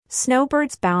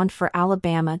Snowbirds bound for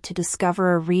Alabama to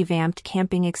discover a revamped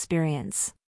camping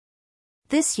experience.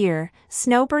 This year,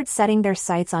 snowbirds setting their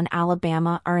sights on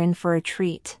Alabama are in for a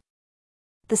treat.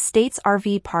 The state's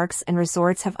RV parks and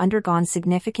resorts have undergone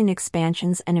significant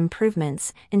expansions and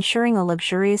improvements, ensuring a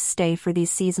luxurious stay for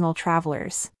these seasonal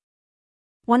travelers.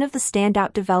 One of the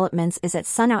standout developments is at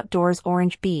Sun Outdoors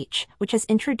Orange Beach, which has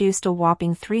introduced a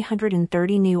whopping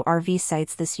 330 new RV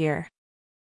sites this year.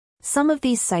 Some of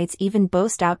these sites even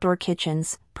boast outdoor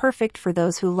kitchens, perfect for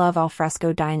those who love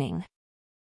alfresco dining.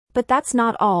 But that's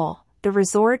not all. The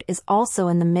resort is also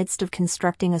in the midst of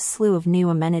constructing a slew of new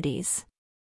amenities.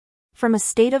 From a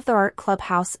state-of-the-art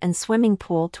clubhouse and swimming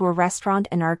pool to a restaurant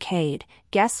and arcade,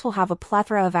 guests will have a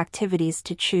plethora of activities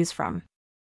to choose from.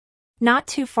 Not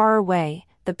too far away,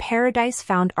 the Paradise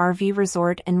Found RV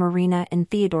Resort and Marina in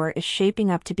Theodore is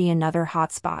shaping up to be another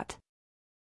hotspot.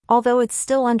 Although it's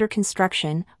still under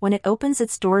construction, when it opens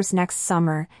its doors next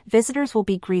summer, visitors will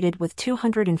be greeted with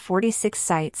 246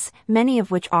 sites, many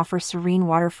of which offer serene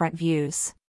waterfront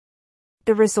views.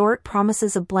 The resort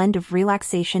promises a blend of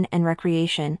relaxation and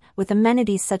recreation, with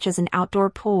amenities such as an outdoor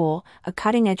pool, a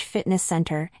cutting-edge fitness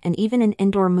center, and even an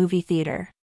indoor movie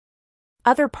theater.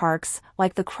 Other parks,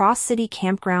 like the Cross City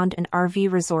Campground and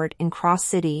RV Resort in Cross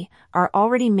City, are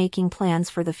already making plans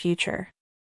for the future.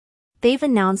 They've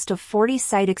announced a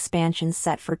 40-site expansion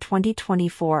set for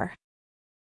 2024.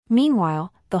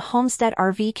 Meanwhile, the Homestead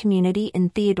RV community in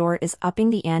Theodore is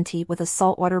upping the ante with a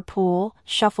saltwater pool,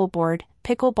 shuffleboard,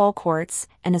 pickleball courts,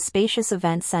 and a spacious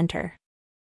event center.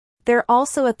 They're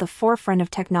also at the forefront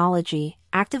of technology,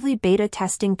 actively beta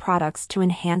testing products to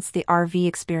enhance the RV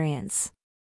experience.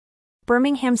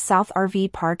 Birmingham South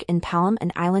RV Park in Pelham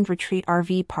and Island Retreat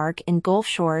RV Park in Gulf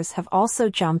Shores have also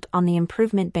jumped on the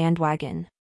improvement bandwagon.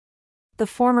 The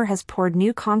former has poured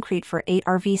new concrete for 8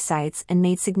 RV sites and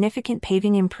made significant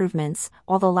paving improvements,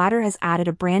 while the latter has added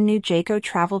a brand new Jayco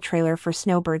travel trailer for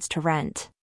snowbirds to rent.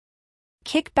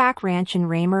 Kickback Ranch in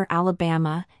Raymer,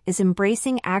 Alabama, is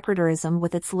embracing agritourism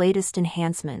with its latest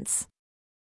enhancements.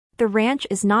 The ranch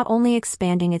is not only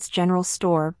expanding its general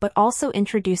store but also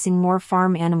introducing more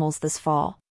farm animals this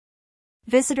fall.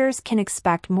 Visitors can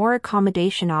expect more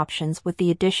accommodation options with the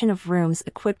addition of rooms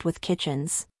equipped with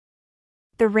kitchens.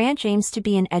 The ranch aims to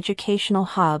be an educational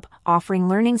hub, offering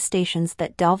learning stations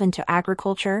that delve into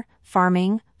agriculture,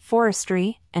 farming,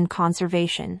 forestry, and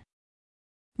conservation.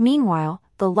 Meanwhile,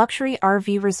 the luxury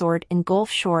RV resort in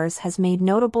Gulf Shores has made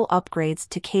notable upgrades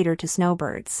to cater to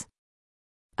snowbirds.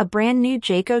 A brand new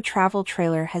Jayco travel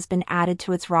trailer has been added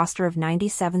to its roster of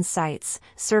 97 sites,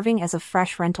 serving as a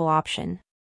fresh rental option.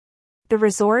 The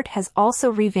resort has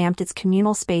also revamped its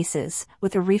communal spaces,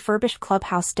 with a refurbished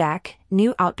clubhouse deck,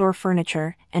 new outdoor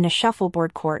furniture, and a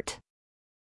shuffleboard court.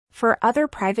 For other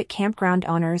private campground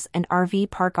owners and RV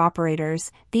park operators,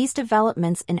 these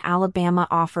developments in Alabama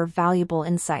offer valuable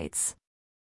insights.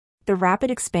 The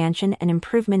rapid expansion and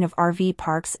improvement of RV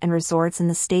parks and resorts in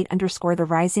the state underscore the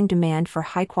rising demand for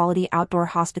high-quality outdoor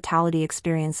hospitality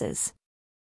experiences.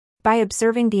 By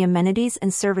observing the amenities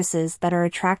and services that are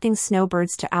attracting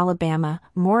snowbirds to Alabama,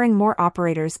 more and more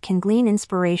operators can glean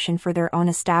inspiration for their own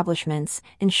establishments,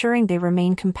 ensuring they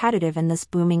remain competitive in this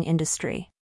booming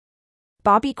industry.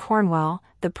 Bobby Cornwell,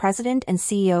 the president and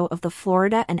CEO of the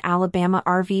Florida and Alabama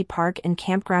RV Park and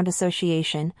Campground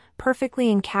Association,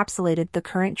 perfectly encapsulated the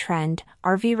current trend: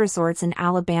 RV resorts in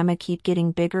Alabama keep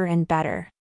getting bigger and better.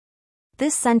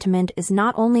 This sentiment is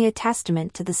not only a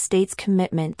testament to the state's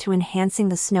commitment to enhancing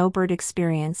the snowbird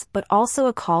experience but also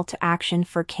a call to action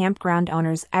for campground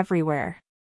owners everywhere.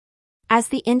 As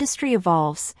the industry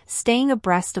evolves, staying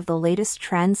abreast of the latest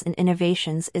trends and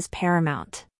innovations is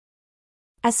paramount.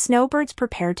 As snowbirds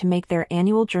prepare to make their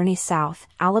annual journey south,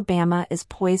 Alabama is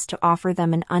poised to offer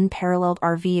them an unparalleled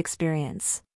RV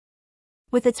experience.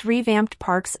 With its revamped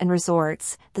parks and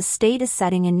resorts, the state is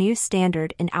setting a new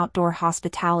standard in outdoor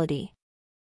hospitality.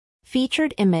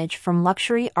 Featured image from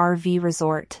Luxury RV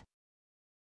Resort.